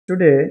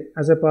Today,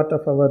 as a part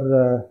of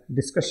our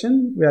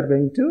discussion, we are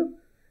going to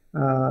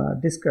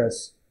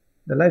discuss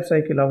the life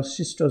cycle of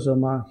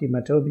Schistosoma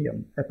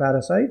haematobium, a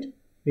parasite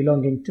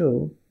belonging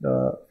to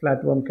the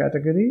flatworm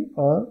category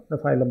or the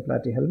phylum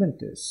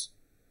Platyhelminthes.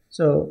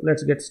 So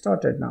let's get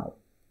started now.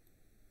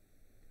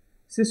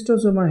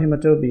 Schistosoma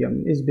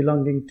haematobium is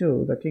belonging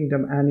to the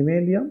kingdom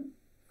Animalia,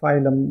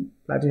 phylum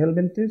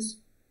Platyhelminthes,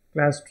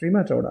 class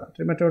Trematoda.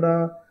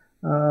 Trematoda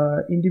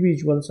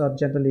individuals are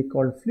generally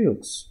called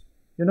flukes.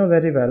 You know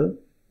very well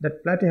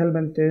that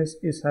Platyhelminthes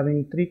is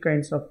having three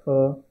kinds of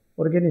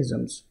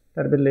organisms: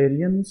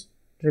 terbillarians,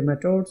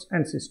 trematodes,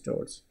 and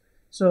cystodes.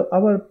 So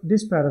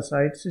this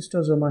parasite,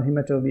 Schistosoma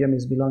haematobium,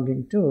 is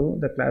belonging to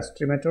the class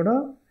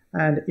Trematoda,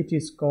 and it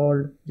is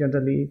called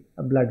generally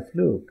a blood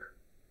fluke.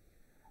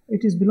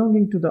 It is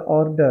belonging to the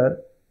order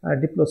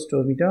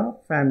Diplostomida,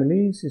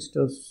 family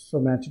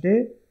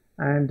Schistosomatidae,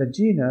 and the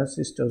genus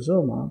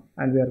Schistosoma,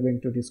 and we are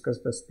going to discuss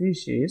the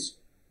species,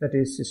 that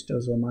is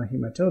Schistosoma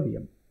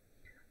haematobium.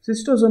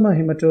 Schistosoma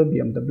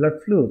haematobium, the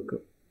blood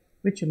fluke,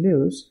 which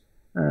lives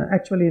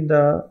actually in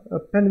the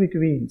pelvic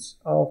veins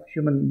of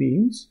human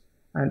beings,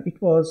 and it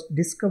was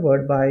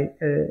discovered by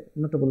a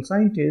notable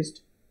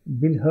scientist,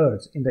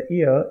 Bilharzia, in the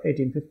year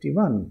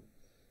 1851.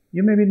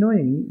 You may be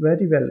knowing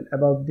very well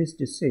about this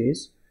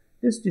disease.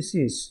 This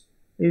disease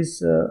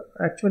is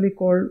actually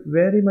called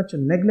very much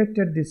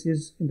neglected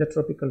disease in the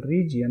tropical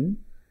region,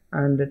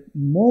 and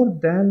more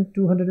than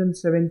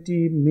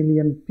 270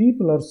 million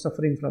people are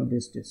suffering from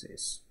this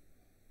disease.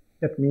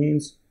 That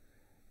means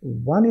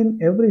 1 in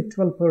every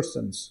 12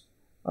 persons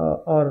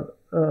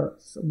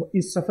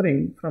is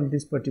suffering from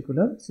this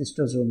particular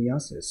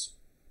schistosomiasis.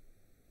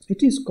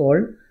 It is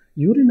called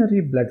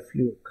urinary blood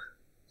fluke.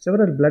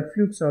 Several blood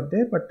flukes are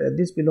there, but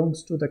this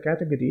belongs to the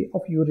category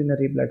of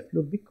urinary blood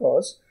fluke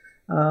because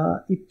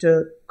it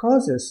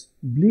causes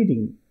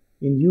bleeding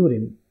in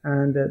urine,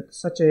 and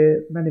such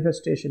a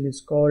manifestation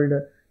is called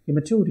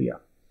haematurea.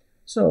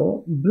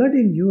 So blood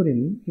in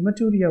urine,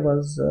 haematurea,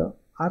 was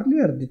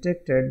earlier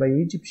detected by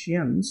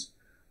Egyptians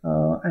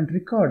and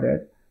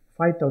recorded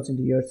 5,000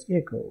 years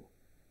ago.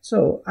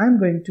 So I am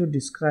going to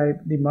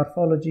describe the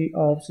morphology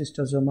of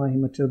Schistosoma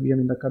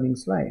haematobium in the coming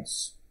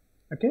slides.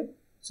 Okay,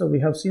 so we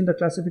have seen the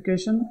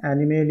classification.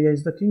 Animalia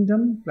is the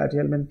kingdom,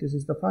 Platyhelminthes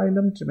is the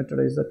phylum,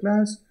 Trematoda is the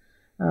class,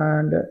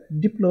 and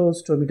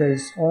Diplostomida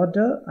is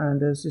order,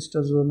 and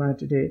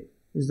Schistosomatidae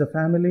is the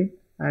family,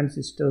 and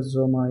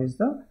Schistosoma is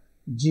the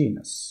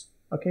genus.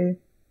 Okay,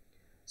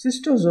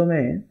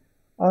 Schistosomae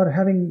are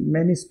having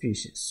many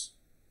species,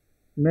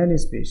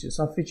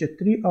 of which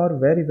 3 are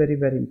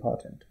very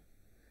important.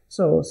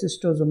 So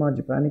Schistosoma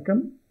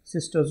japonicum,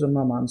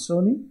 Schistosoma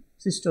mannsoni,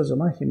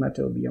 Schistosoma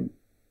haematobium.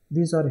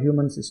 These are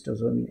human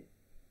schistosomae.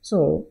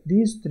 So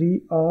these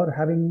 3 are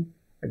having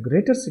a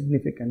greater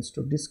significance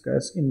to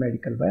discuss in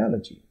medical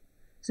biology.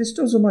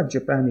 Schistosoma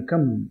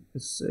japonicum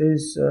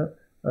is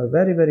a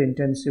very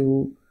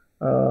intensive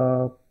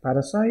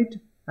parasite,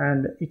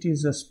 and it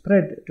is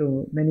spread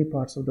to many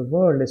parts of the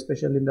world,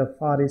 especially in the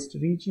Far East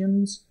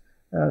regions,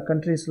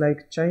 countries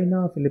like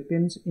China,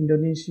 Philippines,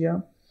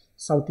 Indonesia,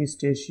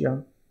 Southeast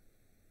Asia.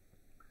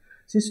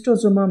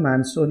 Schistosoma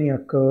mannsoni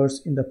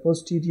occurs in the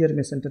posterior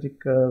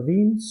mesenteric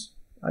veins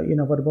in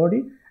our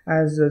body,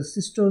 as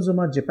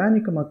Schistosoma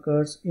japonicum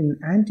occurs in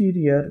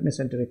anterior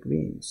mesenteric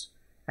veins.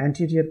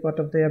 Anterior part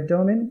of the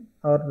abdomen,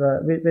 or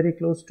very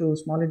close to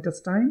small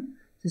intestine,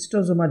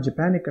 Schistosoma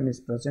japonicum is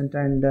present,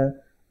 and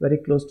very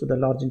close to the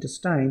large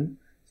intestine,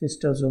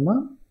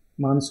 Schistosoma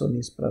mannsoni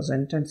is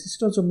present, and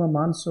Schistosoma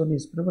mannsoni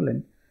is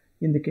prevalent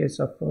in the case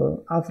of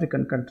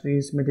African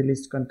countries, Middle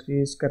East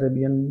countries,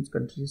 Caribbean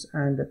countries,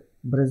 and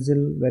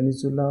Brazil,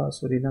 Venezuela,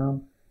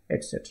 Suriname,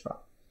 etc.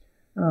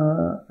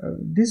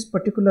 This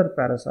particular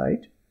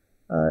parasite,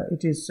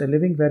 it is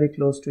living very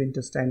close to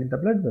intestine in the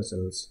blood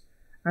vessels.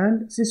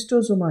 And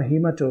Schistosoma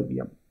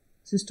haematobium.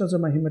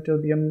 Schistosoma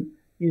haematobium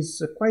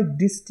is quite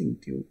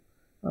distinctive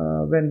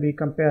when we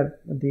compare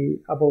the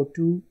above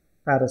 2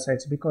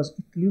 parasites, because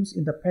it lives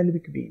in the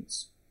pelvic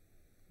veins.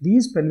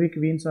 These pelvic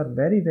veins are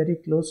very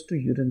close to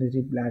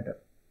urinary bladder.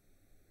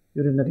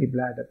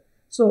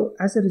 So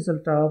as a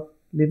result of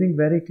living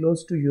very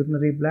close to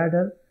urinary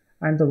bladder,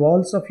 and the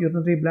walls of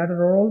urinary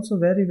bladder are also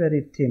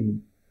very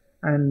thin,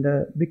 and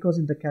because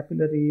in the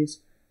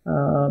capillaries,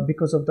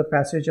 because of the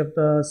passage of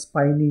the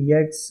spiny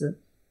eggs,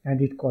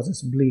 and it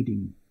causes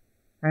bleeding,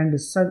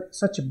 and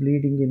such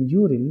bleeding in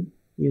urine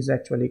is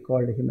actually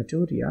called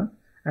haematurea,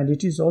 and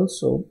it is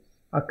also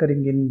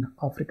occurring in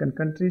African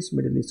countries,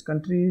 Middle East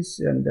countries,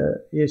 and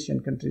Asian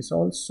countries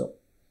also.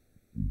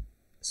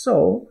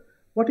 So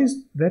what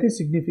is very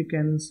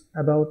significant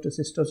about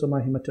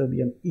Schistosoma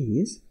haematobium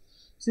is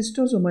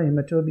Schistosoma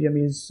haematobium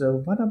is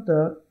one of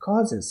the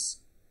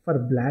causes for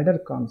bladder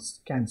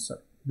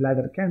cancer.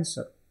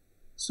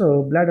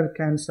 So bladder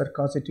cancer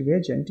causative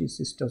agent is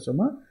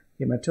Schistosoma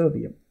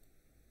haematobium.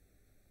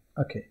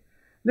 Okay,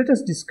 let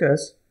us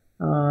discuss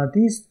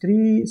these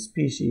 3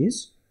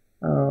 species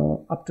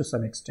up to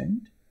some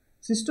extent.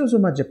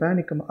 Schistosoma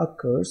japonicum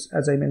occurs,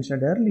 as I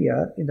mentioned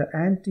earlier, in the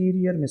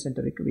anterior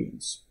mesenteric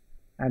veins.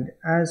 And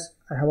as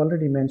I have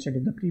already mentioned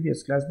in the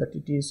previous class, that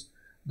it is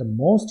the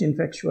most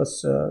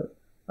infectious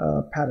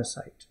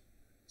parasite.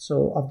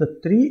 So of the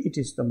three, it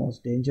is the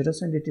most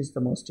dangerous and it is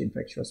the most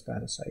infectious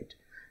parasite.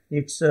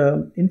 Its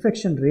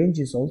infection range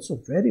is also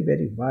very,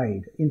 very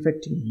wide,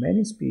 infecting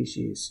many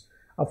species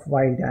of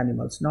wild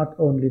animals. Not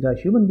only the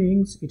human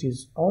beings, it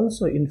is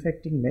also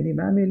infecting many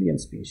mammalian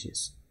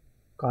species,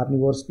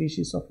 carnivore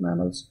species of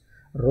mammals,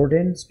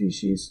 rodent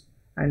species,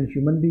 and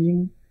human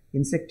being,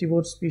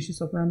 insectivore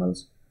species of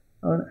mammals,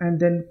 and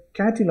then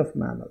cattle of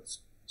mammals.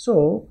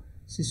 So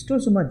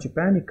Schistosoma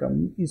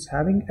japonicum is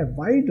having a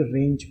wide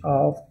range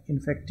of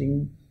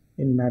infecting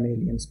in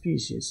mammalian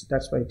species.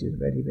 That's why it is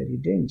very, very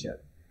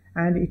dangerous.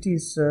 And it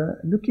is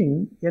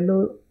looking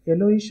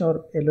yellowish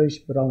or yellowish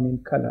brown in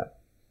color.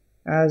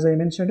 As I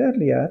mentioned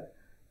earlier,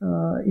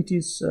 it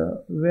is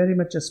very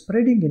much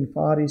spreading in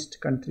Far East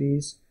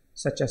countries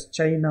such as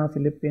China,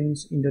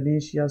 Philippines,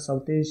 Indonesia,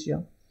 South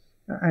Asia,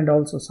 and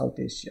also South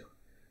Asia.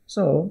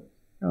 So,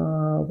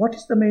 what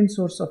is the main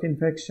source of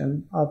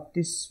infection of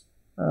this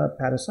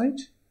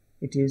parasite?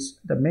 It is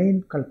the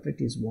main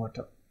culprit is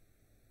water.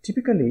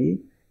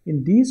 Typically,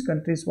 in these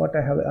countries, what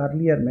I have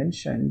earlier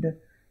mentioned,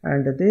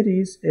 and there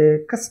is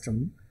a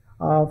custom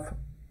of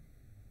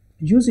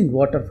using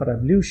water for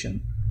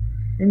ablution.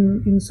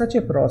 In such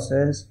a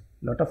process,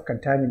 a lot of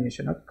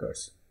contamination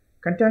occurs.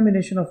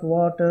 Contamination of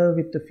water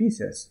with the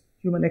feces,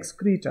 human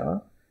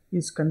excreta,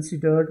 is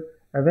considered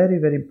a very,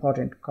 very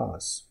important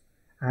cause.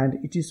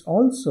 And it is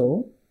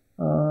also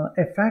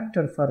a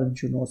factor for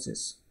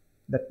zoonosis.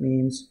 That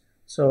means,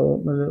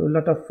 so a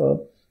lot of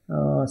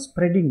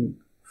spreading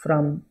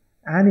from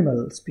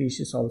animal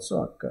species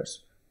also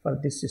occurs for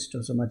this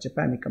Schistosoma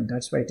japonicum.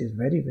 That's why it is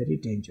very, very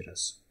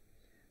dangerous.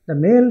 The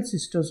male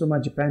Schistosoma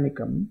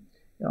japonicum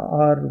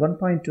are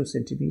 1.2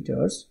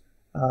 centimeters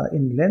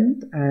in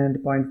length and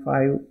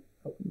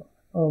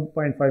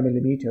 0.5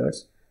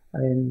 millimeters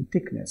in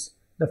thickness.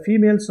 The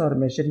females are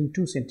measuring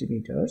 2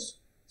 centimeters.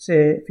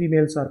 Say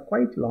females are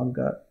quite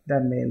longer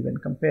than male when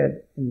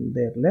compared in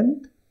their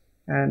length,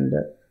 and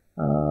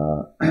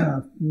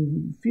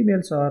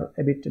females are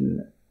a bit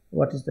in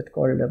what is that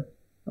called?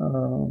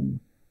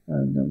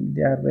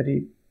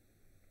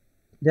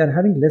 They are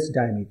having less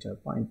diameter,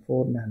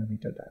 0.4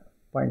 millimeter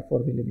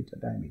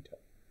diameter.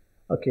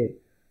 Okay.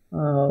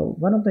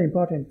 One of the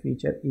important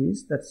feature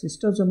is that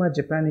Schistosoma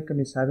japonicum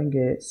is having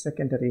a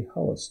secondary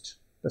host.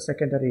 The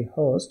secondary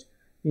host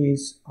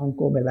is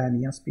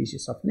Oncomelania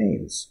species of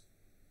nails.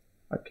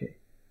 Okay.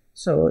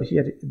 So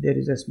here there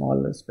is a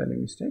small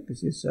spelling mistake.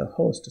 This is a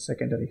host, a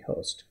secondary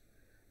host.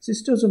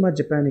 Schistosoma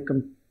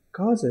japonicum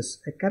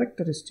causes a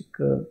characteristic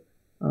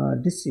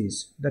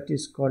disease that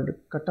is called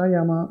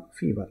Katayama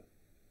fever.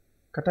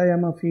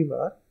 Katayama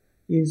fever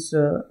is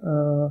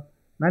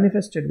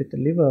manifested with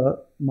liver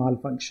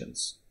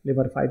malfunctions,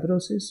 liver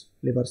fibrosis,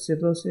 liver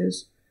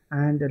cirrhosis,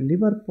 and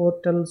liver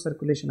portal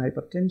circulation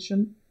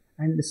hypertension,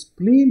 and the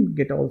spleen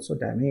get also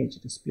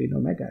damaged,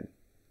 splenomegaly.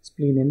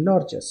 Spleen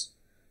enlarges.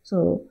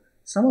 So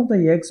some of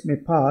the eggs may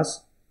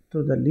pass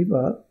to the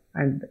liver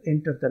and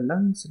enter the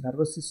lungs,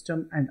 nervous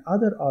system, and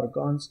other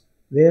organs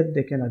where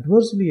they can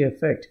adversely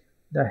affect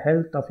the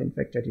health of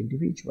infected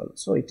individual.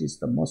 So it is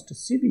the most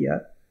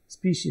severe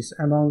species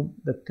among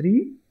the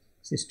three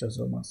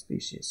Schistosoma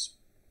species.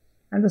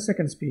 And the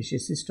second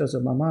species,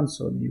 Schistosoma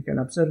mannsoni. You can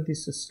observe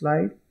this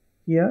slide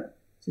here.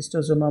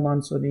 Schistosoma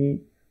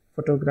mannsoni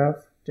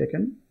photograph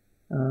taken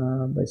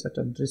by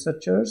certain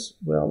researchers.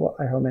 Well,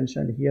 I have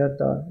mentioned here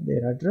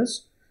their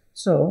address.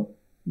 So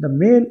the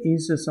male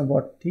is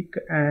somewhat thick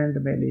and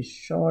the male is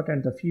short,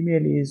 and the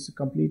female is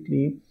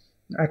completely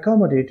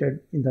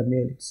accommodated in the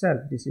male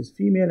itself. This is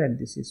female and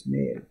this is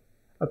male.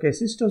 Okay,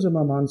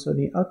 Schistosoma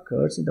mannsoni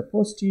occurs in the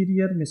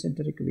posterior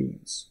mesenteric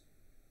veins,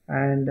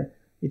 and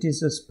it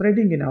is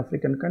spreading in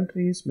African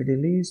countries,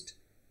 Middle East,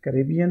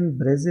 Caribbean,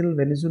 Brazil,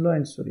 Venezuela,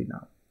 and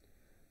Suriname.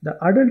 The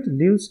adult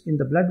lives in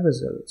the blood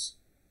vessels,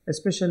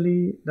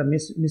 especially the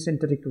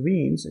mesenteric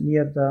veins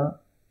near the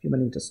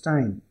human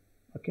intestine.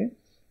 Okay,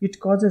 it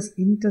causes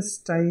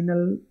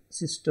intestinal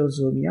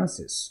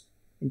schistosomiasis,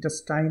 and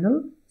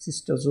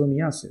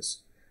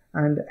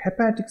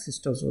hepatic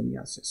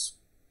schistosomiasis.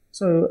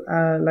 So,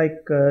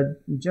 like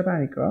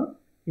japonica,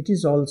 it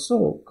is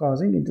also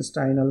causing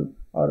intestinal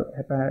or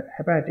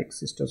hepatic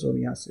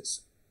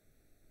schistosomiasis.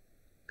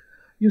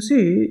 You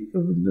see,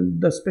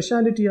 the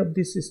speciality of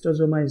this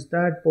schistosoma is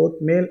that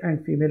both male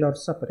and female are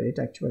separate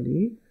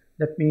actually.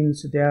 That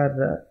means they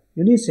are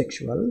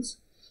unisexuals.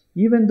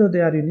 Even though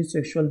they are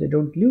unisexual, they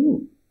don't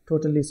live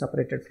totally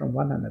separated from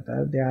one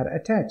another. They are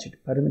attached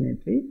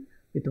permanently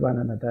with one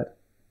another.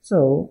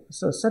 So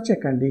such a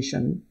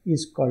condition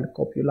is called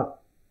copula,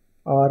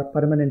 or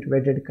permanent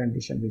wedded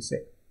condition, we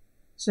say.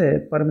 So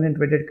permanent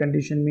wedded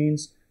condition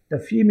means the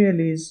female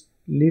is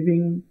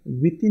living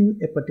within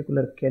a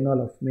particular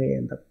canal of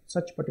male.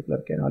 Such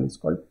particular canal is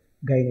called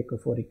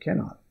gynecophoric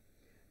canal.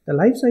 The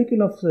life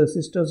cycle of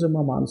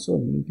Schistosoma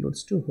mannsoni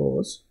includes two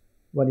hosts.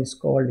 One is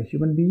called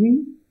human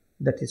being,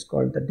 that is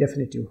called the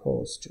definitive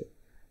host.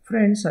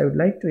 Friends, I would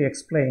like to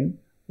explain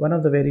one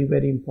of the very,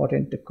 very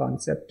important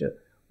concept.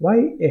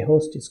 Why a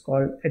host is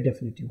called a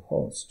definitive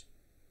host?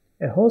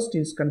 A host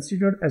is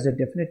considered as a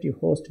definitive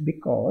host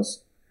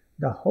because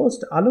the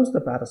host allows the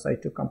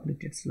parasite to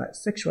complete its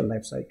sexual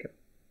life cycle.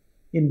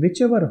 In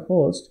whichever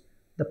host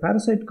the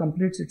parasite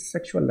completes its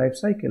sexual life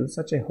cycle,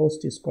 such a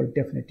host is called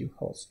definitive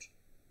host.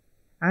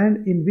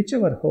 And in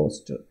whichever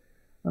host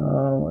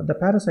the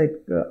parasite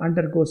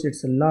undergoes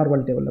its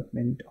larval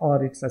development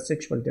or its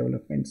sexual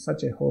development,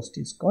 such a host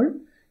is called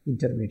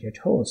intermediate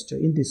host.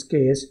 In this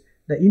case,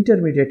 the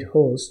intermediate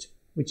host,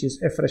 which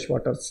is a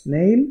freshwater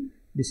snail,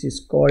 this is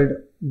called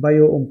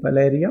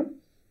bilharzia,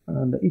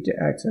 and it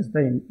acts as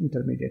the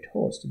intermediate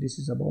host. This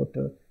is about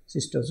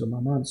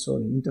Schistosoma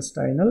mansoni,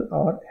 intestinal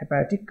or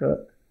hepatic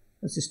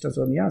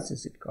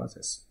schistosomiasis it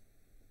causes.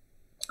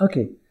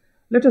 Okay,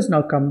 let us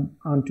now come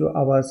on to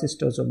our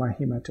Schistosoma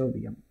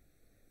haematobium.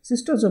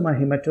 Schistosoma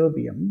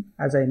haematobium,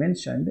 as I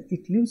mentioned,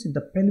 it lives in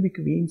the pelvic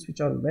veins, which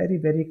are very,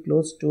 very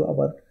close to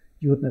our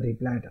urinary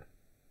bladder.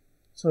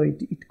 So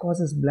it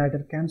causes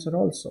bladder cancer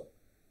also.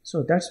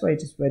 So that's why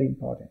it is very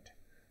important.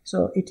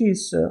 So it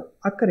is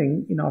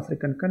occurring in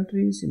African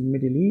countries, in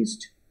Middle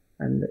East,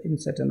 and in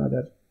certain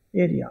other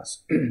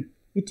areas.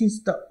 It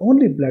is the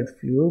only blood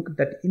fluke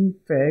that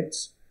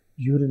infects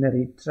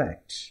urinary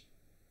tract,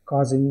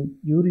 causing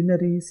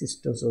urinary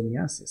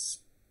schistosomiasis.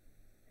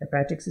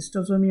 Hepatic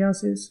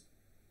schistosomiasis,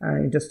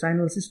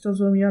 intestinal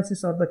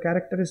schistosomiasis are the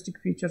characteristic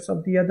features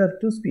of the other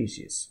two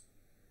species.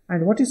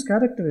 And what is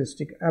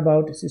characteristic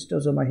about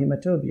Schistosoma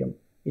haematobium?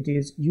 It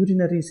is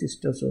urinary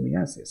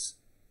schistosomiasis,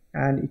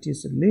 and it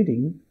is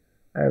leading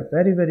a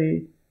very,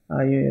 very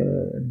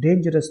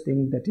dangerous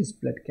thing, that is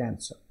blood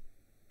cancer.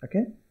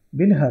 Okay,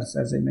 Bilharz,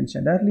 as I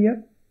mentioned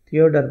earlier,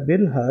 Theodor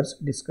Bilharz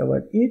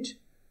discovered it,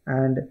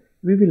 and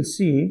we will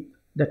see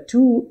the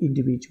two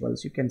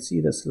individuals. You can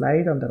see the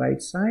slide on the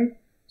right side.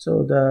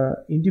 So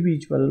the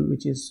individual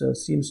which is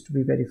seems to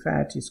be very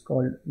fat is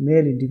called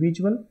male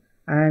individual,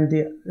 and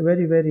the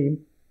very, very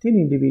thin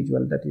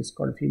individual, that is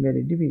called female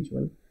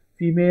individual.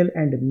 Female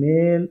and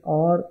male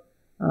are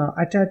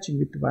attaching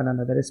with one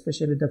another,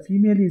 especially the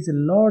female is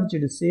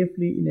lodged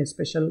safely in a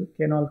special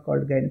canal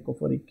called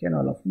gynecophoric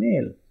canal of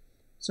male.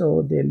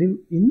 So they live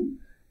in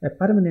a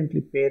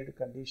permanently paired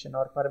condition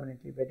or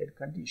permanently wedded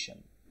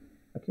condition.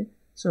 Okay,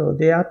 so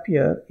they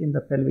appear in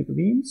the pelvic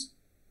veins.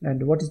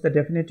 And what is the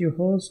definitive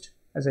host?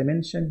 As I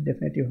mentioned,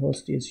 definitive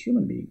host is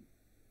human being,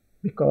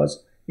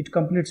 because it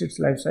completes its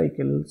life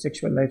cycle,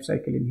 sexual life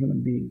cycle in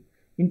human being.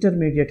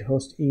 Intermediate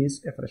host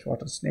is a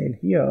freshwater snail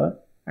here,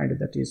 and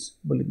that is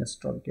Bulinus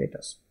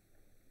truncatus.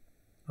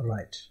 All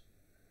right.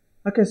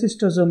 Okay,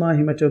 Schistosoma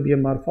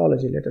haematobium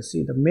morphology. Let us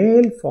see the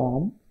male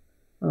form.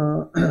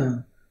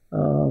 The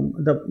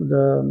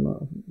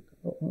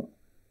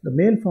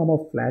male form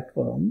of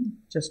flatworm.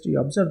 Just you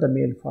observe the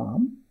male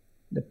form.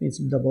 That means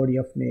the body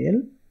of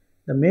male.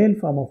 The male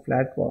form of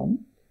flatworm.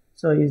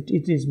 So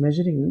it is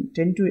measuring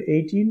 10 to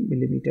 18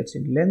 millimeters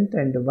in length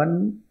and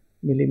 1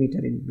 millimeter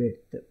in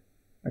width.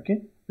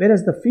 Okay,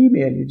 whereas the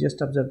female, you just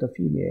observe the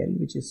female,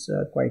 which is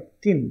quite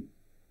thin,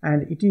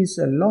 and it is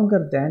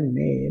longer than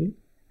male,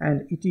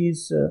 and it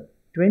is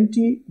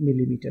 20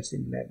 millimeters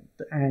in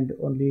length and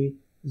only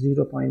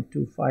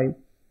 0.25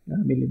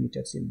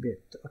 millimeters in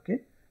width. Okay,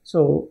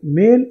 so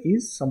male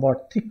is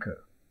somewhat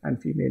thicker and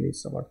female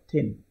is somewhat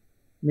thin.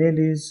 Male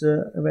is,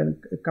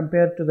 when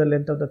compared to the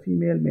length of the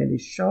female, male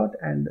is short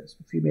and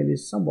female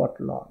is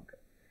somewhat long.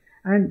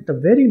 And the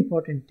very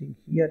important thing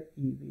here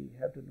we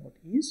have to note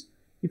is,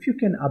 if you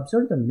can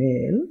observe the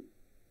male,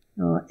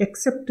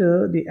 except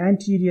the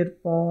anterior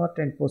part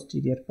and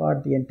posterior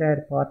part, the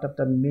entire part of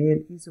the male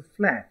is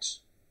flat.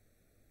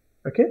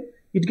 Okay,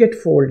 it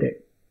gets folded.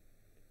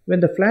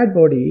 When the flat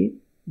body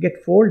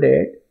get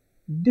folded,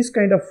 this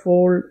kind of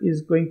fold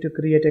is going to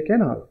create a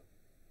canal,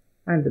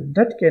 and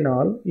that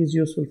canal is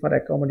useful for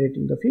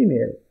accommodating the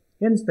female.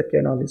 Hence, the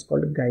canal is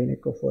called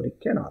gynecophoric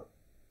canal.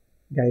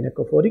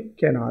 Gynecophoric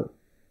canal.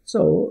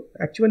 So,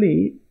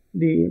 actually,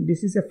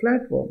 this is a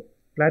flatworm.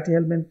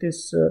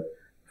 Platyhelminthes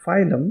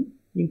phylum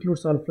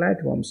includes all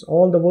flatworms.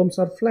 All the worms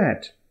are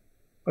flat.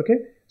 Okay,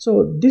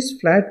 so this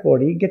flat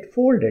body get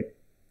folded.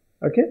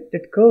 Okay,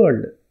 get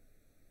curled.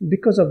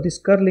 Because of this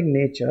curling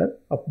nature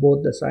of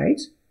both the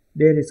sides,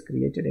 there is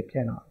created a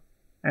canal,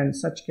 and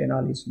such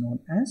canal is known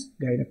as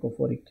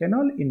gynecophoric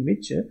canal, in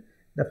which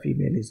the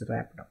female is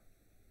wrapped up.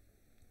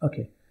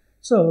 Okay,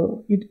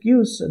 so it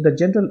gives the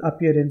general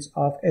appearance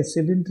of a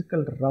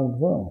cylindrical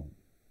roundworm,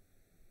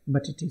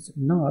 but it is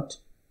not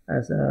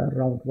as a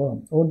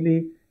roundworm.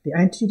 Only the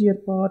anterior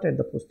part and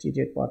the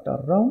posterior part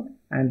are round,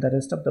 and the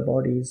rest of the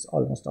body is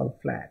almost all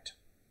flat.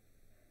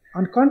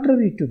 On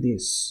contrary to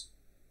this,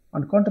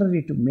 on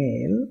contrary to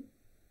male,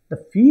 the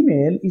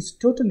female is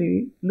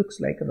totally looks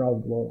like a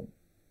roundworm,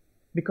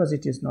 because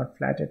it is not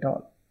flat at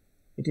all.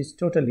 It is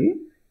totally,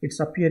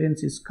 its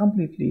appearance is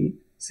completely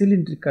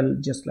cylindrical,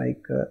 just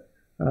like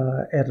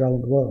a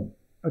roundworm.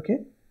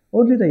 Okay,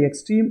 only the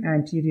extreme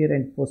anterior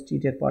and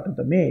posterior part of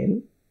the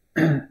male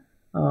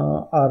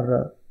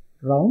are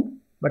round,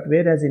 but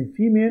whereas in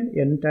female,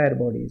 entire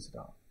body is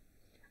round.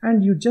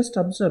 And you just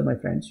observe, my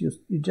friends, you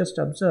just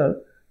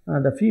observe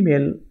the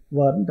female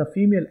worm, the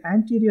female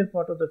anterior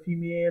part of the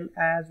female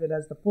as well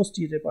as the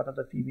posterior part of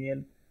the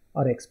female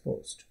are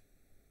exposed.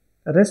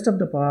 The rest of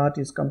the part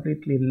is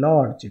completely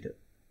lodged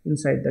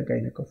inside the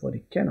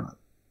gynecophoric canal.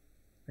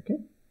 Okay,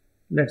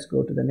 let's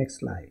go to the next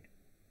slide.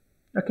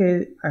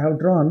 Okay, I have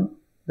drawn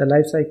the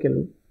life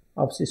cycle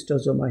of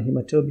Schistosoma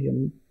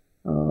haematobium.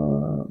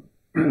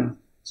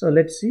 So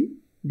let's see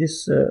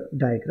this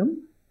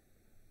diagram.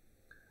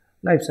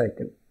 Life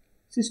cycle.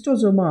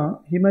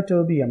 Schistosoma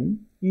haematobium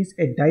is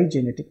a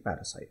digenetic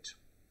parasite.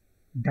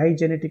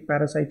 Digenetic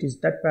parasite is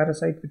that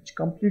parasite which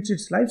completes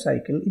its life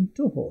cycle in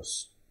two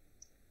hosts.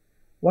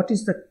 What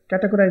is the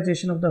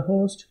categorization of the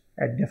host?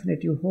 A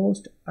definitive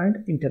host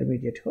and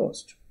intermediate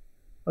host.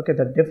 Okay,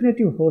 the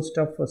definitive host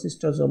of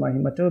Schistosoma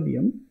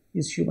haematobium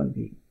is human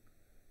being,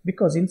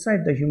 because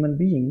inside the human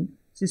being,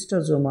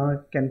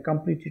 Schistosoma can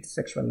complete its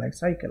sexual life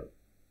cycle.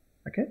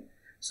 Okay,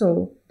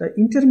 so the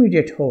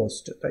intermediate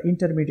host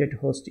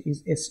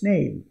is a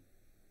snail.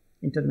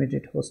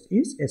 Intermediate host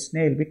is a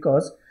snail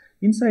because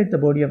inside the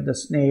body of the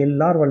snail,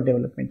 larval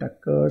development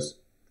occurs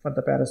for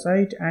the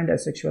parasite and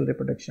asexual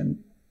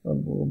reproduction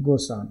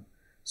goes on.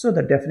 So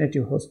the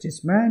definitive host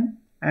is man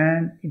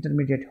and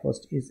intermediate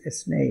host is a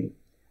snail.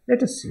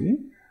 Let us see,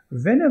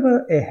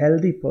 whenever a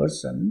healthy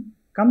person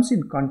comes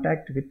in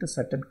contact with a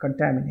certain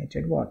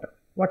contaminated water,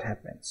 what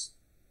happens?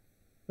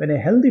 When a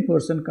healthy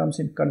person comes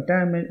in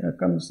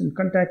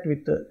contact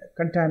with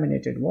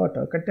contaminated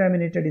water,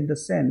 contaminated in the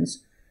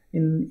sense,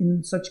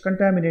 in such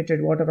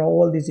contaminated water,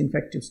 all these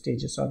infective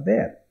stages are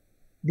there.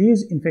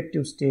 These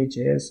infective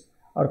stages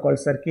are called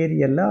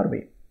cercarial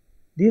larvae.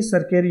 These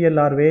cercarial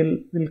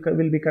larvae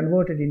will be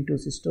converted into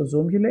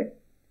schistosomulae,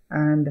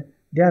 and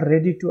they are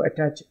ready to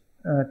attach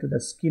to the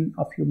skin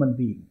of human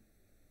being.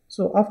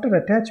 So after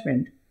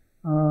attachment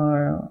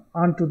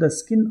onto the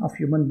skin of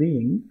human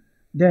being,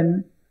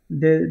 then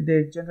they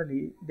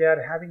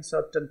are having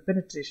certain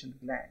penetration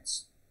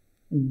glands.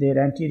 In their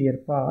anterior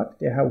part,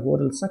 they have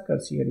oral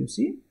suckers. Here you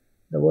see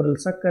the oral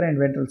sucker and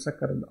ventral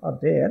sucker are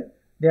there.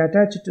 They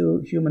attach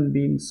to human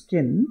being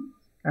skin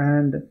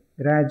and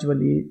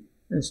gradually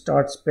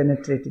starts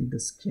penetrating the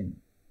skin.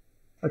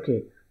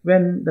 Okay,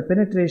 when the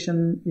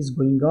penetration is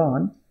going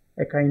on,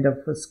 a kind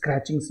of a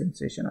scratching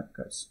sensation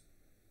occurs,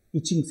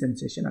 itching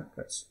sensation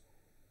occurs.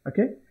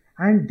 Okay,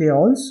 and they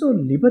also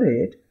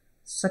liberate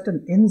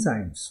certain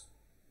enzymes.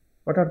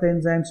 What are the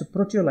enzymes?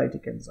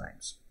 Proteolytic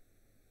enzymes.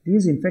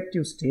 These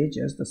infective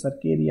stages, the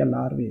cercarial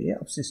larvae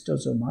of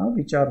Schistosoma,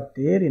 which are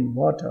there in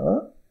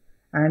water,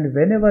 and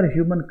whenever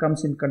human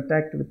comes in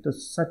contact with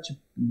such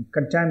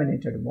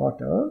contaminated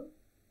water,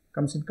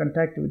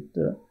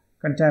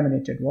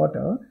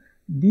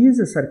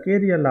 these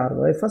cercarial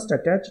larvae first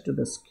attach to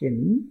the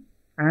skin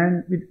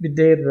and with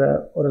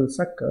their oral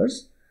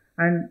suckers,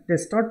 and they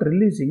start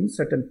releasing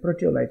certain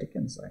proteolytic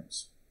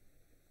enzymes.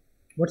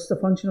 What's the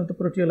function of the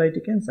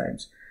proteolytic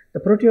enzymes? The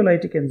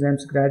proteolytic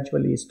enzymes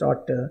gradually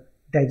start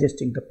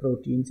digesting the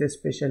proteins,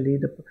 especially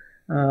the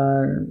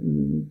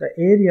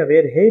area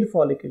where hair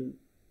follicle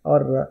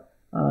or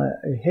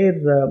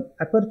hair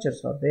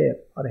apertures are there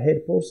or hair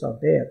pores are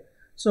there.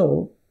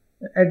 So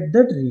at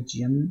that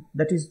region,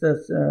 that is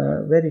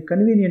the very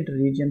convenient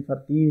region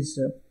for these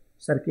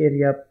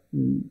cercaria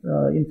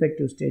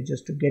infective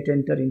stages to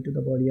enter into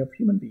the body of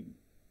human being.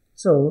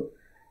 So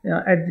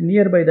at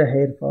nearby the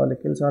hair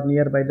follicles or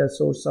nearby the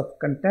source of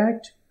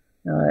contact,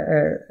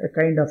 a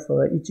kind of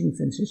itching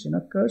sensation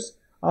occurs.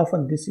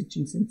 Often this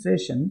itching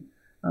sensation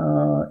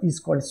is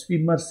called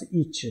swimmer's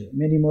itch.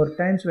 Many more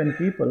times when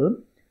people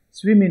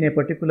swim in a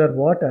particular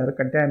water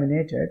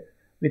contaminated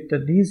with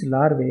these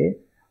larvae,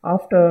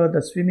 after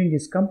the swimming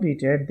is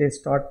completed, they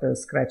start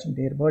scratching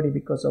their body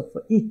because of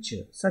itch.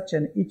 Such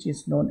an itch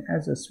is known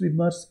as a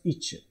swimmer's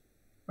itch.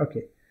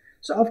 Okay,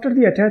 so after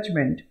the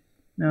attachment,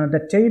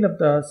 the tail of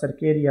the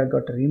cercaria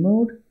got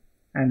removed,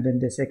 and then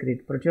they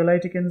secrete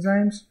proteolytic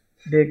enzymes.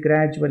 They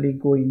gradually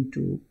go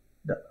into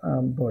the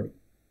body,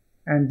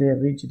 and they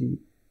reach the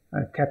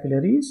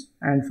capillaries,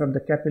 and from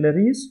the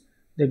capillaries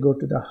they go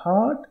to the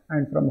heart,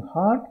 and from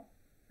heart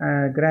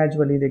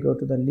gradually they go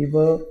to the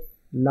liver,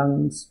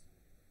 lungs,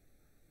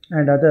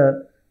 and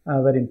other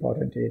very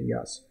important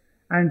areas.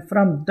 And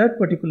from that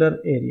particular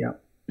area,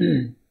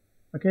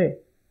 okay,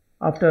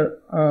 after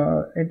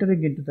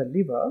entering into the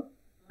liver,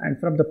 and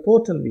from the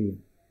portal vein,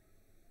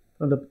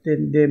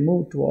 they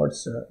move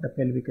towards the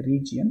pelvic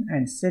region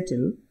and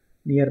settle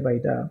nearby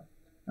the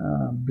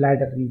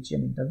bladder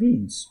region in the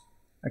veins.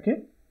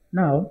 Okay,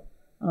 now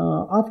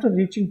after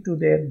reaching to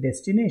their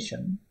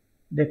destination,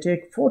 they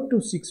take 4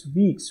 to 6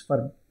 weeks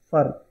for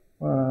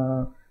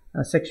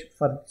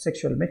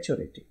sexual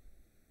maturity.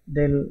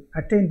 They'll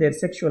attain their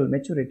sexual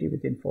maturity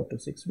within 4 to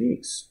 6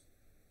 weeks,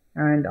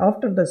 and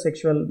after the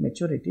sexual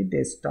maturity,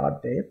 they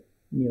start their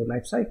new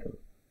life cycle.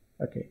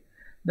 Okay,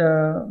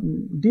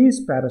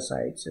 these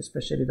parasites,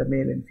 especially the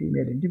male and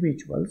female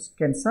individuals,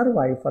 can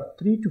survive for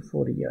 3 to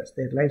 4 years.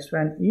 Their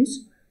lifespan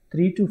is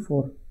 3 to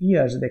 4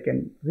 years. They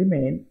can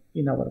remain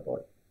in our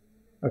body.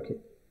 Okay,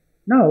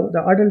 now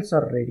the adults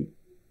are ready.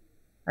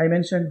 I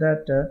mentioned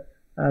that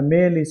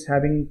Male is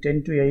having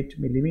 10 to 8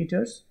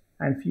 millimeters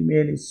and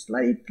female is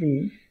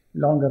slightly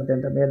longer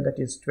than the male, that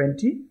is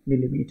 20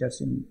 millimeters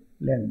in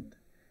length.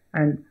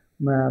 And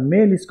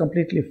male is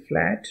completely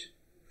flat,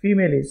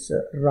 female is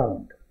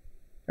round.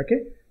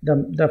 Okay,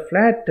 the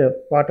flat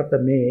part of the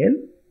male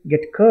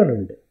get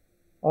curled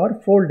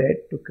or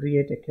folded to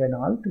create a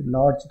canal to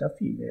lodge the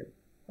female.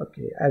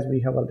 Okay, as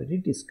we have already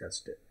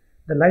discussed.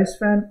 The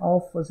lifespan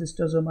of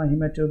Schistosoma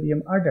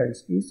haematobium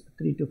adults is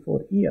 3 to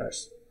 4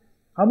 years.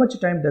 How much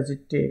time does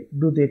it take?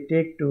 Do they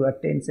take to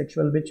attain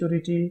sexual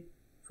maturity?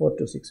 4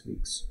 to 6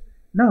 weeks.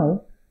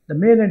 Now, the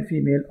male and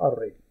female are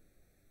ready.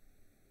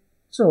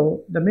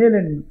 So, the male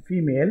and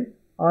female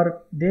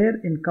are there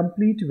in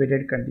complete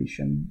wedded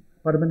condition,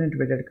 permanent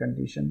wedded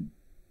condition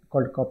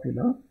called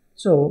copula.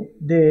 So,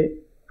 they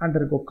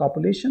undergo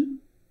copulation,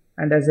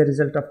 and as a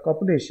result of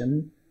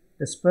copulation,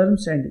 the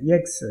sperms and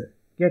eggs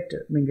get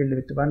mingled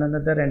with one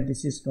another, and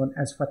this is known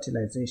as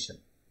fertilization.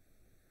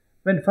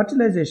 When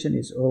fertilization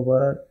is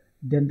over,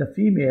 then the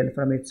female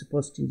from its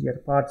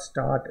posterior part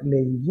start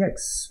laying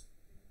eggs.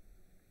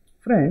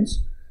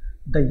 Friends,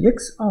 the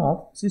eggs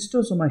of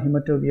Schistosoma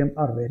haematobium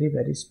are very,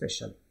 very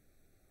special.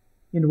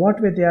 In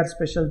what way they are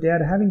special? They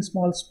are having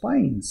small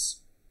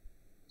spines.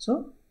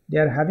 So, they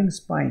are having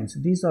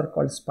spines. These are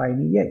called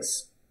spiny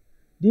eggs.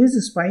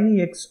 These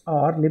spiny eggs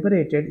are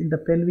liberated in the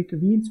pelvic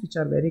veins, which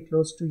are very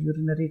close to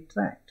urinary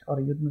tract or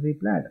urinary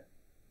bladder.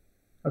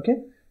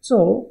 Okay,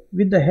 so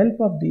with the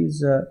help of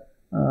these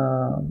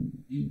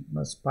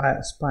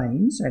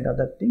spines and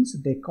other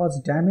things, they cause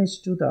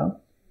damage to the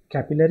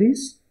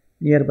capillaries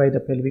nearby the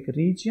pelvic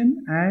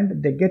region,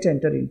 and they get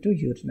enter into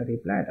urinary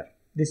bladder.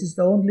 This is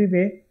the only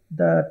way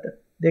that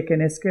they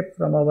can escape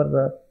from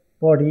our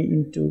body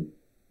into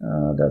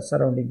the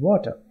surrounding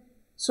water.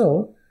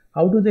 So,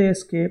 how do they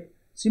escape?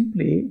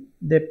 Simply,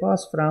 they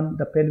pass from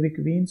the pelvic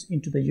veins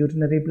into the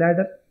urinary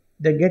bladder.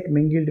 They get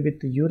mingled with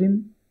the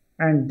urine,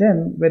 and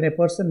then when a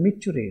person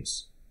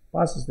maturates,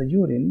 passes the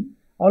urine,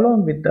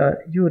 along with the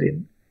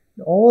urine,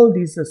 all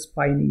these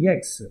spiny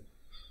eggs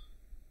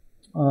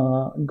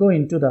go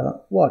into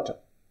the water.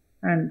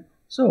 And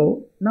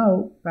so,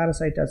 now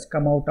parasite has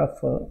come out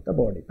of the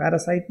body.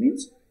 Parasite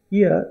means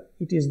here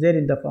it is there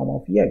in the form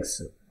of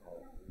eggs.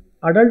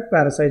 Adult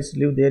parasites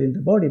live there in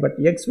the body, but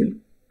eggs will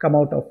come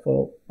out of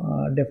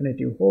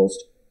definitive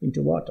host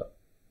into water.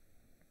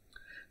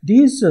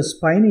 These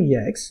spiny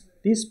eggs,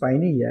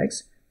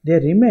 they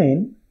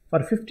remain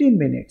for 15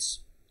 minutes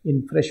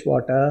in fresh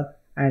water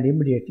and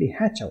immediately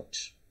hatch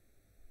out.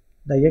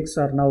 The eggs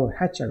are now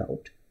hatched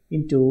out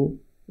into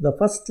the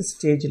first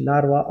stage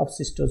larva of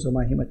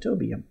Schistosoma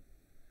haematobium.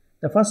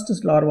 The first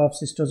larva of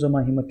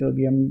Schistosoma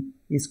haematobium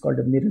is called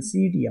a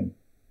miracidium.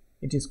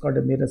 It is called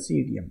a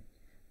miracidium.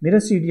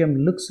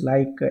 Miracidium looks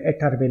like a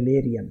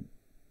tervellarian.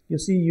 You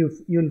see,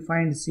 you'll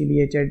find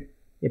ciliated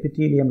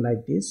epithelium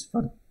like this.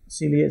 For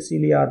cilia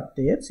are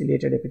there,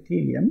 ciliated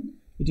epithelium.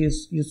 It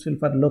is useful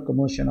for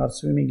locomotion or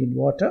swimming in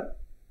water,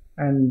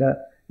 and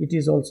it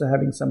is also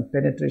having some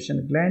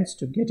penetration glands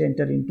to get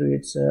enter into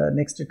its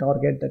next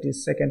target, that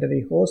is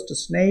secondary host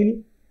snail,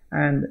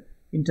 and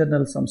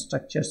internal some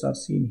structures are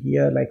seen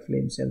here like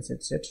flame cells,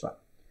 etc.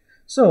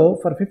 So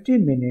for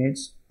 15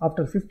 minutes,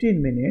 after 15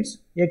 minutes,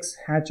 eggs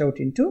hatch out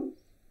into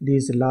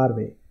these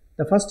larvae.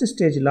 The first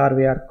stage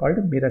larvae are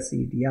called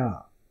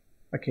miracidia.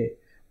 Okay,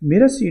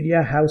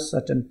 miracidia have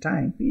certain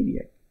time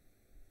period.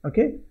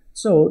 Okay,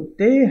 so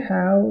they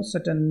have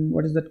certain,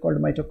 what is that called,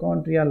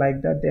 mitochondria,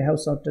 like that. They have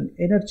certain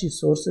energy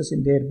sources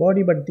in their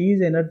body, but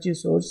these energy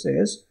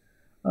sources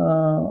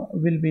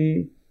will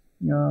be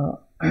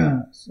and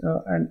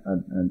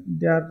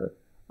they are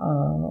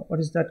what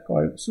is that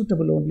called,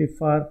 suitable only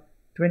for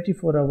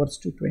 24 hours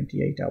to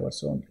 28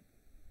 hours only.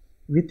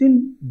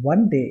 Within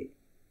one day,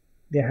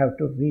 they have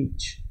to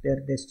reach their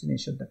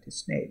destination, that is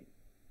snail.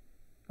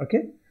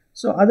 Okay,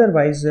 so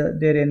otherwise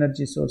their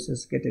energy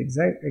sources get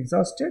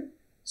exhausted.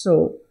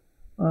 So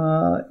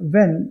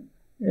when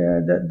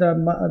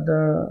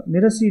the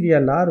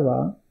miracidia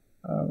larva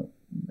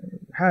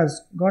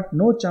has got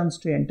no chance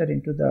to enter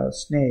into the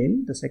snail,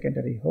 the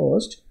secondary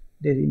host,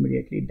 they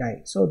immediately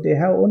die. So they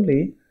have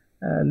only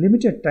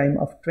limited time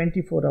of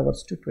 24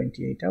 hours to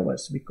 28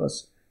 hours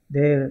because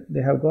they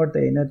have got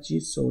the energy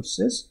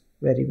sources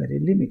very, very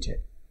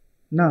limited.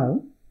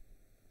 Now,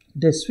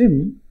 they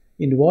swim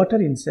in water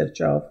in search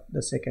of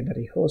the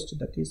secondary host,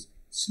 that is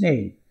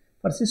snail.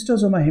 For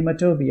Schistosoma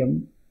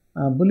haematobium,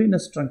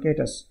 Bulinus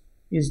truncatus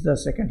is the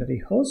secondary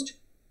host.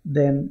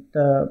 Then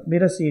the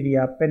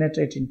miracidia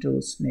penetrate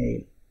into snail.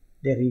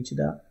 They reach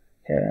the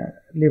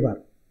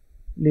liver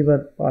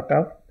part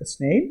of the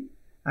snail,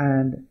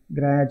 and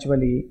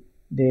gradually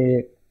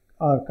they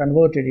are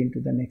converted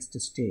into the next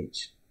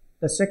stage.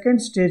 The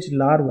second stage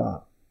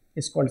larva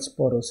is called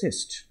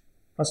sporocyst.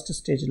 First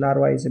stage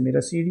larva is a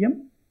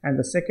miracidium, and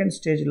the second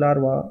stage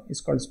larva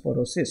is called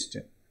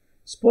sporocyst.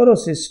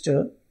 Sporocyst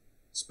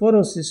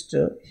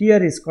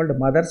here is called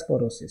mother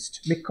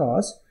sporocyst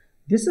because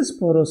this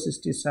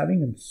sporocyst is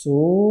having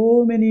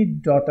so many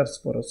daughter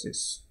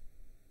sporocysts.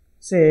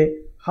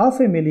 Say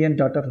 500,000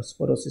 daughter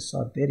sporocysts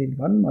are there in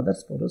one mother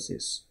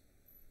sporocyst.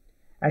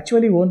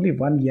 Actually, only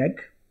one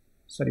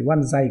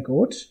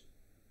zygote.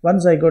 One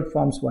zygote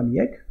forms one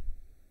egg.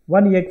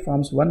 One egg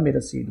forms one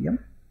merothelium.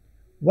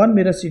 One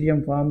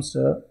merothelium forms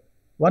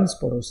one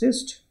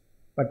sporocyst.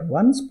 But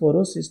one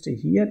sporocyst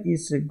here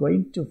is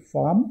going to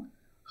form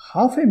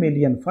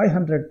 500,000,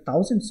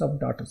 500,000 of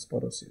daughter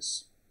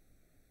sporocysts.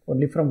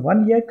 Only from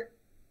one egg,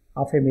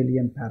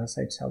 500,000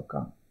 parasites have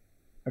come.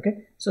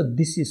 Okay, so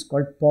this is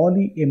called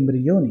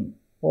polyembryony.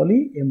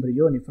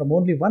 Polyembryony. From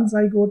only one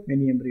zygote,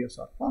 many embryos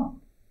are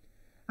formed.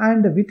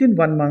 And within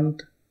 1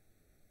 month,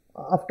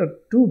 after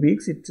 2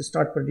 weeks, it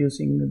starts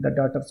producing the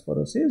daughter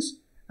sporocyst.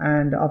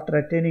 And after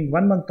attaining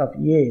 1 month of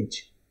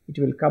age, it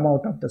will come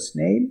out of the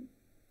snail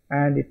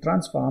and it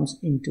transforms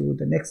into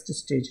the next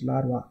stage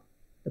larva.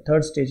 The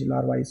third stage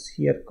larva is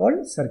here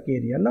called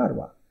Cercaria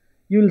larva.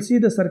 You will see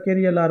the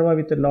Cercaria larva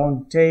with a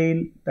long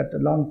tail. That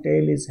long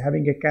tail is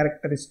having a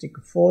characteristic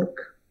forked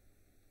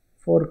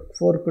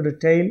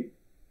tail,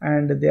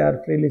 and they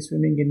are freely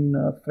swimming in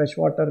fresh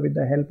water with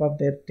the help of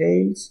their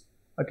tails.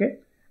 Okay,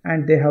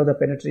 and they have the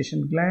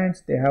penetration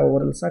glands, they have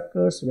oral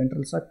suckers,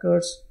 ventral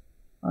suckers,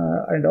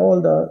 and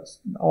all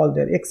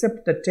their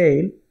except the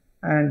tail.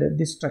 And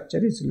this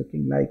structure is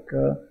looking like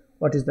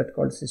what is that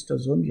called?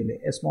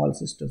 Schistosomulae, a small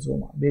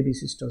schistosoma, baby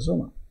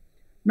schistosoma.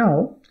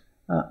 Now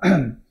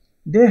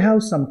they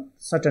have some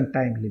certain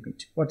time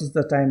limit. What is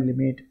the time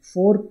limit?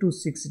 4 to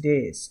 6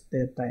 days,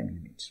 their time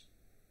limit.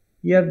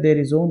 Here there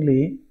is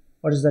only,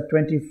 what is the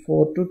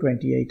 24 to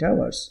 28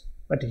 hours.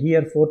 But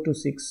here 4 to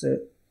 6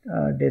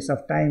 days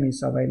of time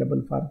is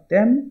available for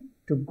them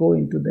to go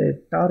into their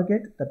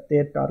target, that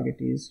their target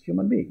is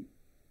human being.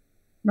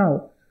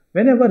 Now,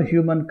 whenever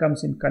human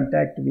comes in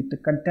contact with the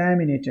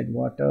contaminated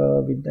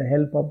water, with the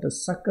help of the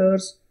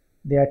suckers,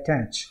 they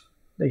attach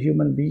the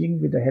human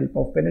being with the help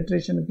of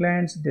penetration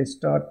glands. They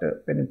start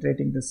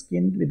penetrating the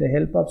skin with the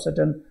help of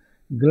certain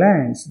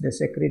glands. They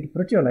secrete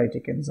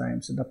proteolytic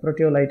enzymes. The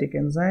proteolytic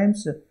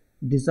enzymes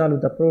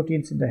dissolve the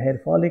proteins in the hair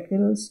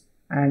follicles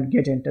and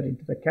enter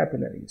into the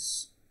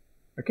capillaries.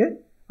 Okay.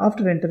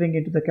 After entering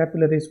into the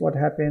capillaries, what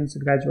happens?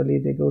 Gradually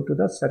they go to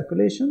the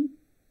circulation.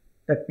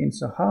 That means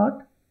the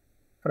heart.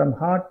 From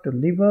heart to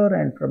liver,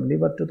 and from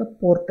liver to the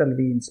portal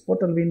veins.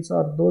 Portal veins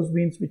are those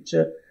veins which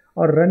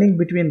are running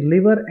between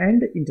liver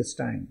and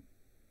intestine.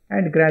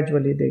 And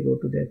gradually they go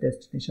to their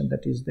destination,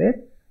 that is their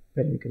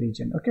pelvic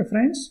region. Okay,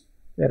 friends,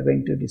 we are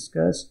going to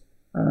discuss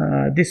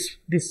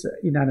this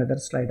in another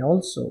slide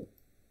also.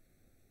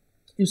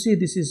 You see,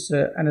 this is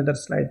another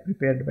slide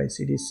prepared by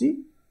CDC.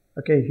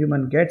 Okay,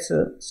 human gets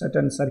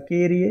certain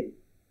cercariae,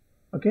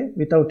 okay,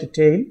 without a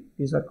tail.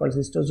 These are called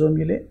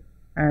schistosomulae,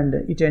 and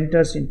it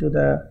enters into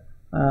the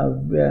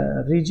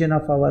region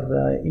of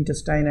our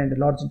intestine and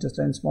large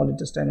intestine, small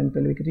intestine and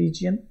pelvic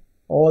region.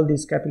 All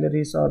these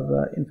capillaries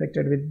are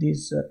infected with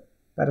these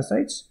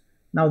parasites.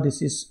 Now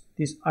this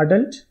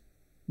adult,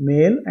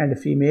 male and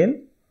female,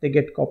 they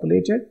get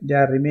copulated. They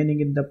are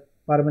remaining in the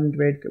permanent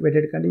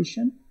wedded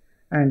condition.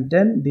 And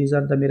then these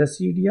are the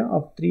merocedia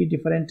of 3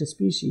 different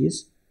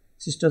species: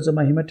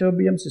 Schistosoma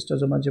haematobium,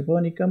 Schistosoma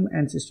japonicum,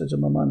 and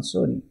Schistosoma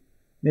mansoni.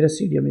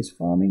 Merothelium is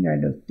forming,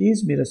 and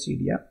these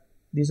merocedia,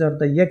 these are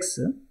the eggs,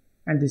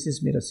 and this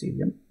is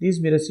merothelium.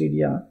 These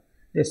merocedia,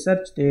 they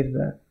search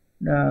their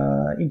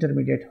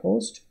intermediate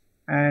host,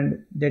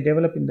 and they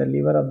develop in the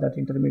liver of that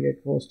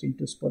intermediate host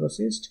into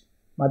sporocyst.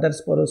 Mother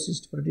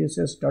sporocyst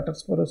produces daughter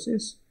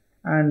sporocyst,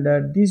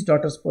 and these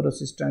daughter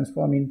sporocysts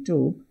transform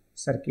into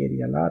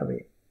Cercaria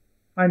larvae,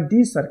 and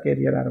these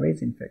Cercaria larvae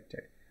is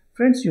infected.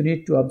 Friends, you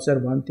need to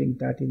observe one thing,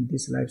 that in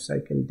this life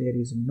cycle there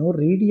is no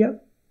rhedia,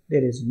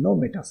 there is no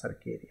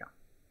metacercaria.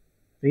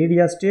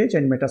 Rhedia stage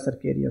and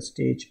metacercaria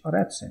stage are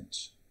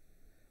absent.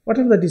 What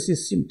are the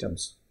disease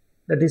symptoms?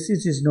 The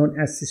disease is known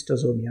as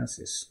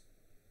schistosomiasis.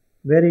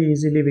 Very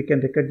easily we can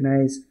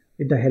recognize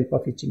with the help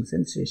of itching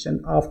sensation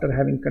after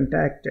having a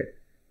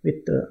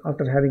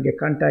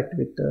contact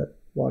with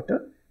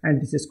water,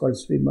 and this is called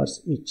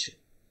swimmer's itch.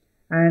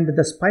 And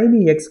the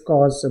spiny eggs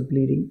cause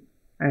bleeding,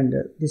 and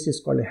this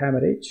is called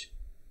hemorrhage.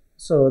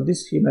 So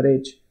this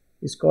hemorrhage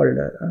is called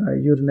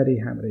urinary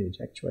hemorrhage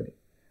actually.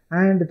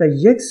 And the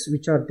eggs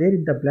which are there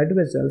in the blood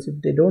vessels, if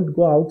they don't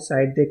go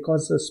outside, they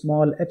cause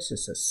small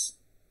abscesses,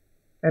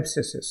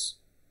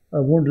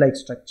 wound-like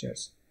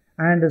structures,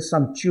 and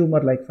some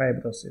tumor-like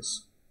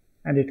fibrosis.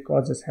 And it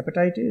causes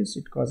hepatitis,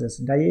 it causes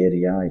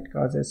diarrhea, it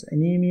causes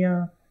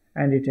anemia,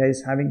 and it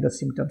is having the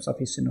symptoms of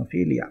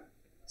eosinophilia.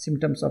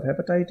 Symptoms of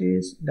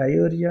hepatitis,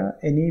 diarrhea,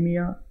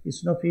 anemia,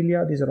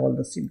 eosinophilia, these are all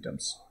the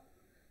symptoms.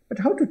 But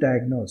how to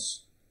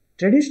diagnose?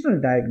 Traditional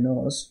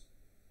diagnosis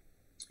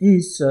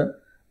is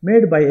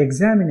made by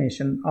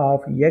examination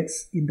of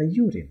eggs in the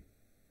urine.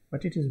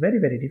 But it is very,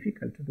 very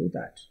difficult to do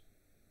that,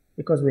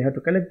 because we have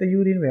to collect the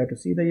urine, we have to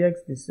see the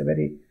eggs. This is a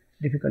very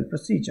difficult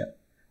procedure.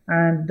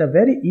 And the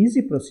very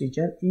easy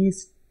procedure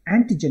is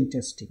antigen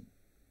testing.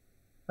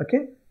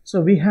 Okay, so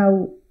we have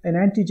an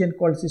antigen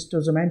called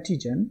schistosome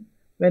antigen.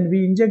 When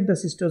we inject the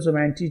schistosome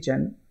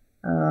antigen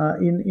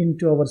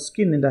into our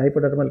skin in the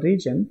hypodermal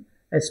region,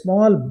 a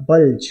small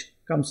bulge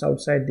comes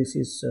outside. This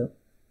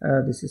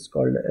is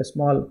called a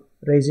small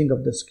raising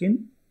of the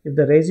skin. If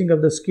the raising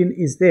of the skin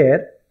is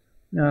there,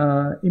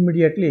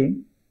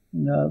 immediately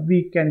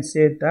we can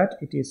say that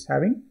it is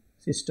having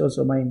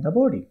schistosoma in the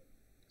body.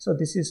 So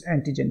this is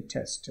antigen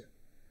test.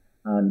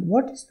 And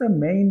what is the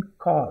main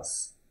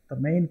cause? The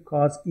main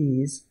cause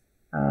is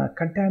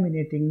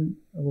contaminating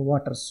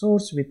water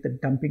source with the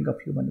dumping of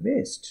human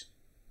waste.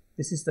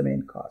 This is the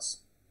main cause.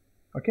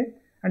 Okay,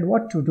 and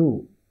what to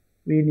do?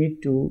 We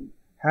need to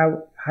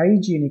have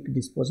hygienic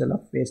disposal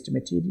of waste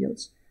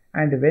materials,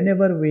 and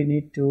whenever we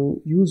need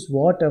to use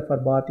water for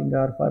bathing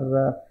or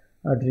for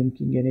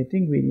drinking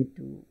anything, we need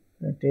to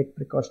take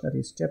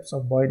precautionary steps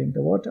of boiling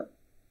the water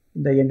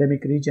in the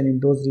endemic region, in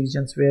those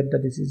regions where the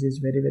disease is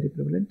very, very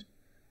prevalent,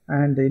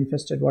 and the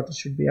infested water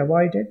should be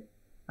avoided.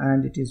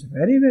 And it is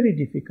very, very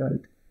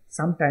difficult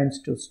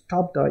sometimes to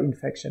stop the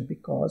infection,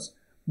 because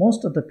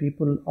most of the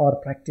people are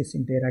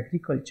practicing their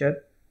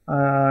agriculture,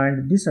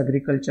 and this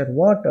agriculture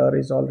water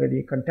is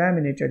already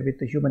contaminated with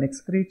the human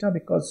excreta,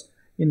 because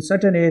in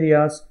certain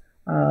areas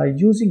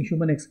using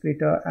human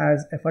excreta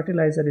as a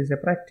fertilizer is a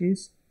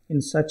practice.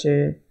 In such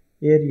an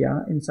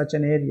area,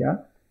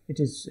 it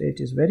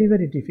is very,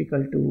 very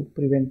difficult to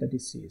prevent the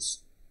disease.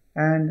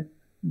 And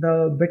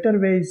the better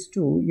way is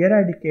to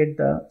eradicate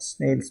the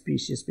snail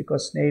species,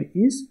 because snail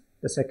is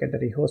the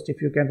secondary host.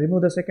 If you can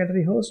remove the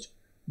secondary host,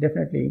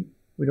 definitely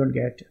we don't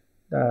get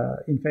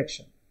the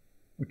infection.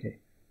 Okay,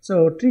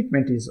 so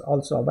treatment is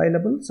also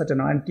available. Certain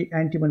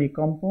antimony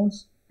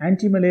compounds,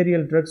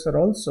 antimalarial drugs are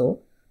also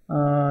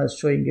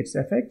showing its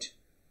effect.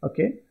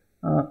 Okay,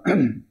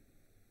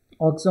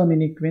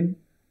 oxyminiquin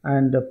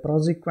and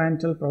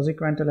praziquantel.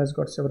 Praziquantel has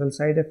got several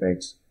side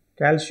effects.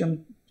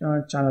 Calcium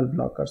channel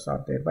blockers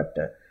are there, but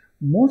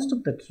most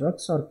of the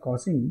drugs are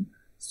causing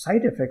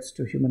side effects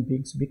to human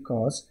beings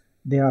because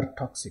they are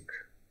toxic,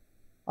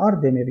 or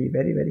they may be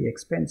very, very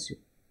expensive.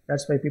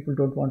 That's why people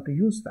don't want to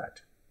use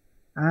that.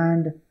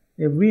 And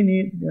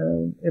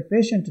a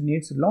patient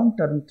needs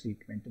long-term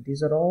treatment.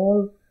 These are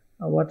all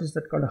what is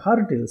that called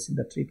hurdles in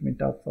the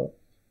treatment of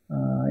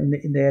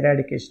in the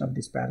eradication of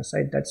this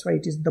parasite. That's why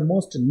it is the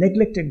most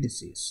neglected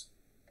disease.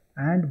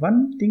 And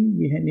one thing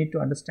we need to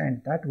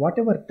understand, that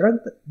whatever drug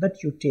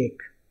that you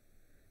take,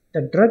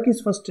 the drug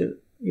is first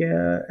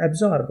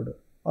absorbed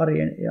or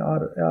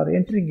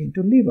entering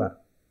into liver,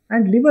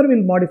 and liver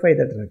will modify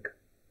the drug.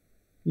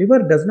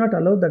 Liver does not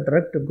allow the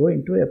drug to go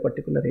into a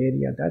particular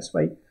area. That's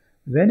why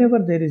whenever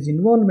there is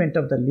involvement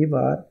of the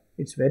liver,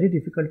 it's very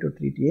difficult to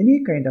treat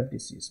any kind of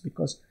disease,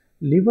 because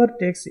liver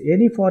takes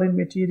any foreign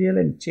material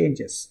and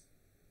changes.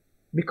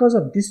 Because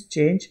of this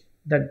change,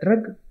 the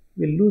drug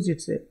will lose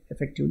its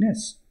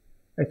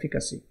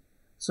efficacy.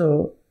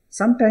 So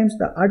sometimes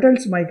the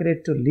adults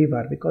migrate to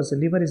liver, because the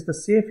liver is the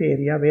safe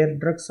area where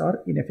drugs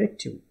are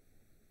ineffective.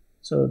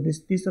 So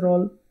these are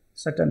all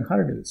certain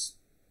hurdles.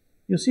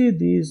 You see,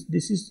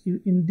 this is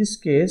in this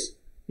case,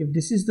 if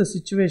this is the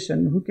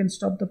situation, who can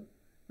stop the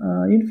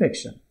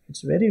infection?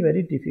 It's very,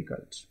 very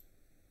difficult.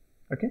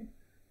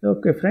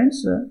 Okay,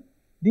 friends,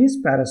 these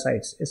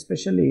parasites,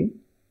 especially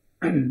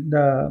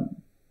the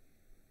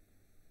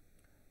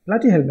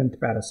platyhelminth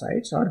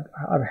parasites,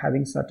 are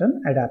having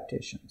certain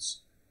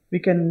adaptations. We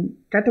can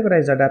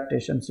categorize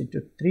adaptations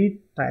into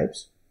three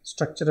types: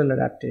 structural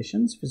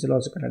adaptations,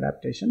 physiological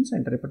adaptations,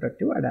 and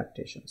reproductive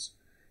adaptations.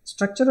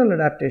 Structural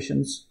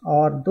adaptations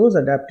are those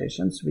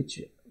adaptations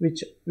which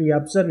we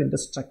observe in the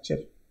structure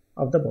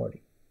of the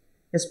body.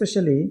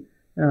 Especially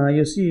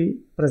you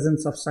see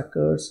presence of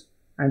suckers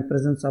and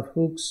presence of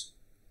hooks,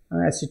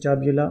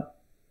 acetabula,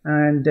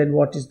 and then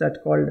what is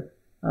that called?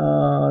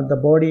 The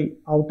body,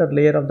 outer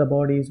layer of the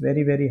body is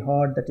very, very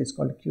hard, that is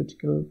called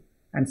cuticle,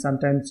 and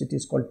sometimes it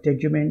is called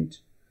tegument.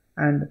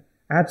 And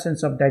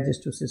absence of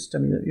digestive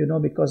system, you know,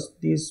 because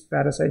these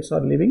parasites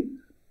are living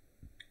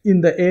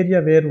in the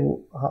area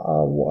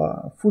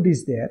where food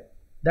is there.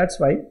 That's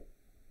why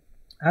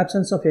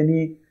absence of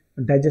any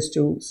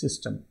digestive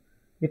system,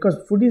 because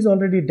food is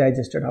already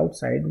digested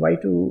outside. Why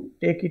to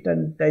take it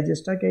and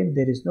digest again?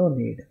 There is no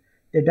need.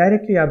 They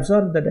directly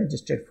absorb the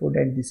digested food,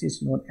 and this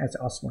is known as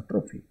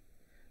osmotrophy.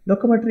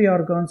 Locomotory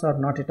organs are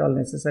not at all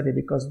necessary,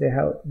 because they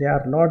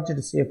are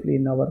lodged safely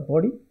in our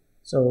body.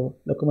 So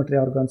locomotory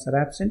organs are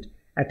absent.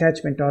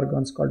 Attachment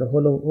organs called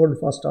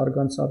hold-fast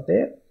organs are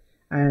there,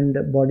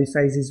 and body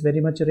size is very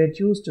much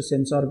reduced.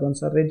 Sense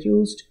organs are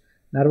reduced.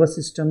 Nervous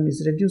system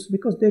is reduced,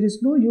 because there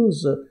is no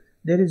use.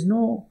 There is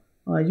no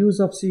use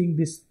of seeing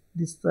this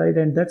side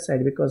and that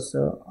side, because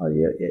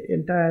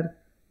entire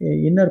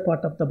inner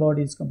part of the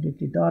body is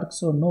completely dark.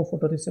 So no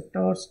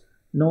photoreceptors,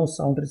 no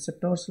sound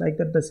receptors, like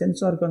that. The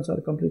sense organs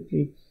are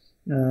completely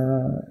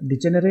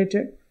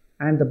degenerated,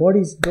 and the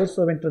body is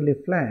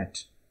dorsoventrally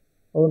flat,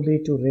 only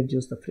to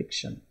reduce the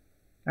friction.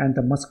 And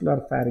the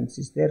muscular pharynx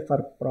is there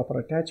for proper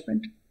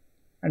attachment.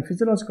 And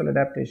physiological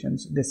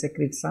adaptations, they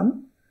secrete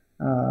some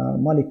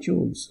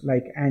molecules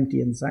like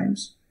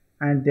anti-enzymes,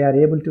 and they are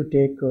able to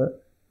take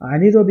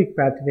anaerobic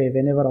pathway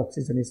whenever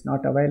oxygen is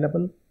not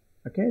available.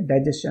 Okay,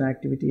 digestion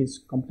activity is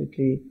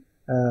completely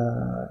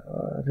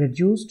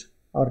reduced,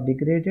 are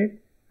degraded,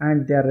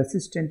 and they are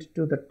resistant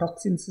to the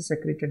toxins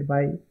secreted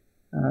by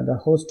the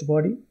host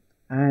body,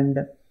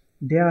 and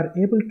they are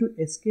able to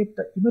escape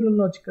the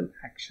immunological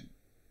action.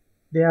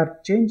 They are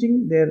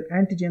changing their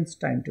antigens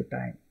time to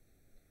time,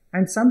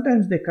 and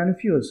sometimes they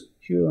confuse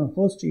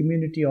host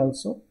immunity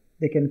also.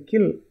 They can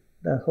kill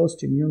the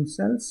host immune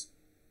cells.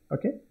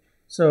 Okay,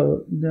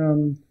 so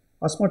the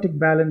osmotic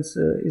balance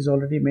is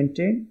already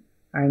maintained,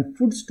 and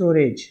food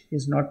storage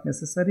is not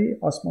necessary.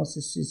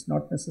 Osmosis is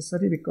not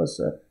necessary because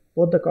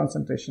both the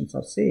concentrations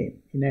are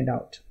same in and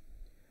out.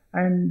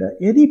 And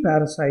any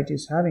parasite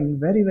is having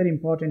very, very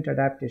important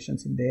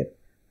adaptations in their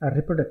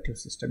reproductive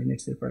system. In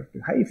its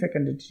reproductive, high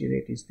fecundity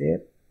rate is there,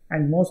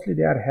 and mostly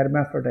they are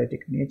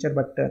hermaphroditic nature,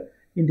 but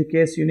in the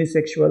case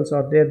unisexuals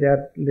are there,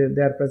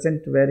 they are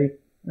present very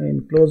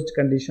in closed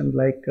condition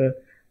like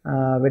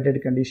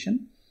wedded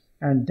condition.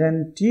 And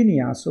then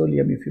Taenia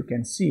solium, if you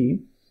can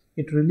see,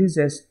 it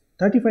releases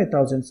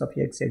 35,000 of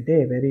eggs a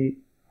day, very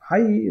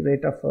high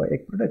rate of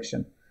egg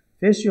production.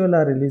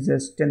 Fasciola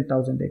releases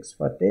 10,000 eggs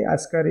per day.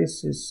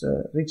 Ascaris is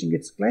reaching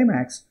its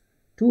climax,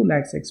 2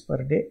 lakhs eggs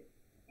per day.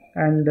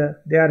 And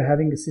they are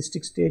having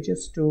cystic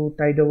stages to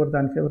tide over the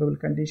unfavorable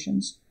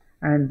conditions,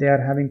 and they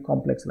are having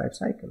complex life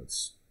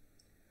cycles.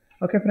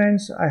 Okay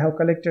friends, I have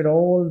collected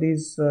all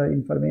these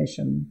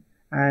information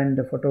and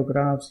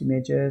photographs,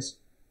 images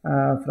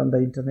from the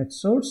internet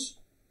source.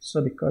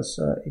 So because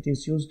it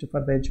is used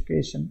for the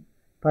education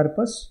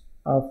purpose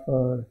of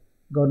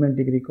government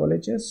degree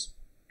colleges,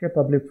 okay,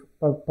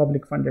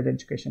 public funded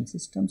education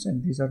systems,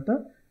 and these are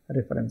the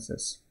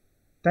references.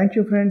 Thank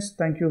you friends.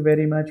 Thank you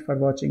very much for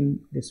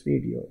watching this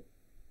video.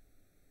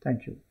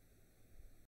 Thank you.